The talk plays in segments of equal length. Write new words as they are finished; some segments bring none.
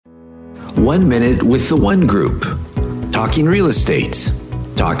1 Minute with the One Group. Talking real estate.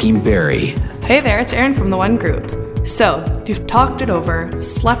 Talking Barrie. Hey there, it's Erin from the One Group. So, you've talked it over,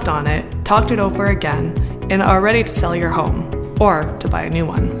 slept on it, talked it over again, and are ready to sell your home, or to buy a new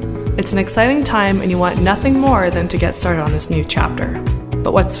one. It's an exciting time and you want nothing more than to get started on this new chapter.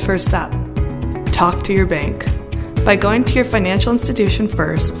 But what's the first step? Talk to your bank. By going to your financial institution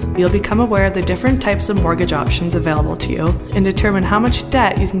first, you'll become aware of the different types of mortgage options available to you and determine how much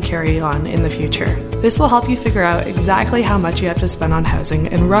debt you can carry on in the future. This will help you figure out exactly how much you have to spend on housing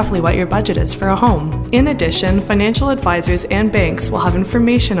and roughly what your budget is for a home. In addition, financial advisors and banks will have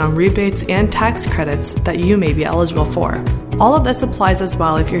information on rebates and tax credits that you may be eligible for. All of this applies as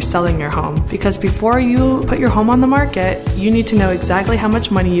well if you're selling your home, because before you put your home on the market, you need to know exactly how much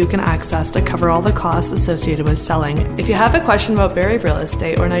money you can access to cover all the costs associated with selling. If you have a question about Barrie Real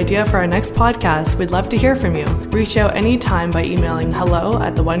Estate or an idea for our next podcast, we'd love to hear from you. Reach out anytime by emailing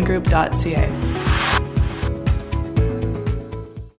hello@theonegroup.ca.